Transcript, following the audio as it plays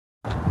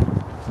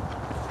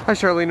Hi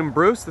Charlene and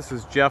Bruce, this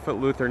is Jeff at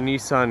Luther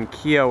Nissan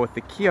Kia with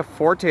the Kia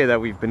Forte that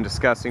we've been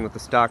discussing with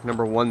the stock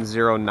number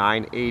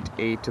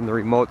 10988 and the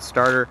remote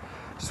starter.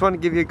 Just want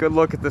to give you a good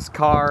look at this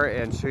car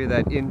and show you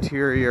that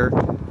interior.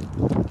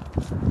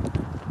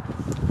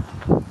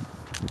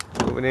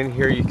 Moving in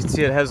here, you can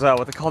see it has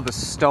what they call the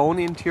stone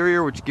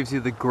interior, which gives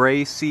you the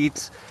gray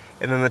seats,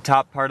 and then the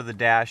top part of the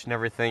dash and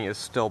everything is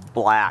still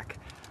black.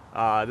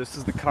 This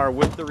is the car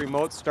with the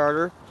remote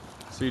starter,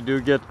 so you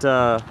do get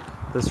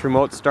this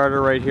remote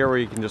starter right here where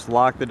you can just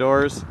lock the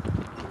doors,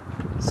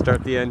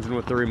 start the engine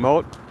with the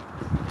remote,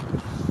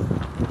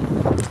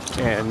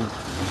 and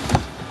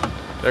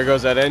there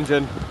goes that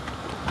engine.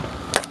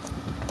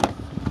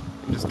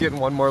 I'm just getting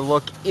one more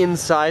look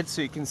inside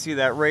so you can see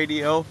that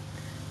radio.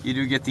 You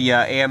do get the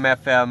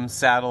AM/FM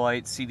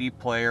satellite CD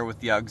player with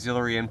the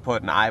auxiliary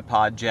input and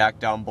iPod jack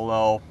down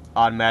below,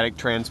 automatic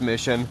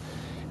transmission,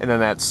 and then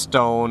that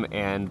stone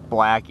and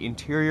black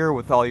interior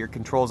with all your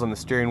controls on the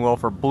steering wheel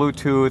for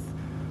Bluetooth,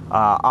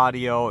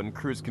 audio, and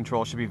cruise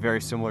control. Should be very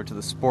similar to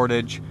the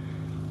Sportage.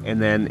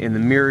 And then in the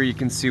mirror you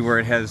can see where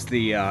it has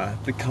the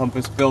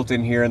compass built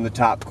in here in the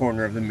top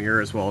corner of the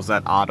mirror, as well as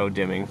that auto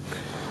dimming.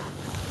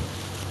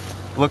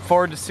 Look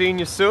forward to seeing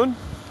you soon.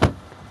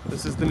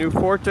 This is the new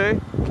Forte.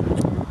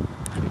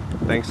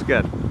 Thanks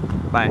again.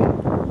 Bye.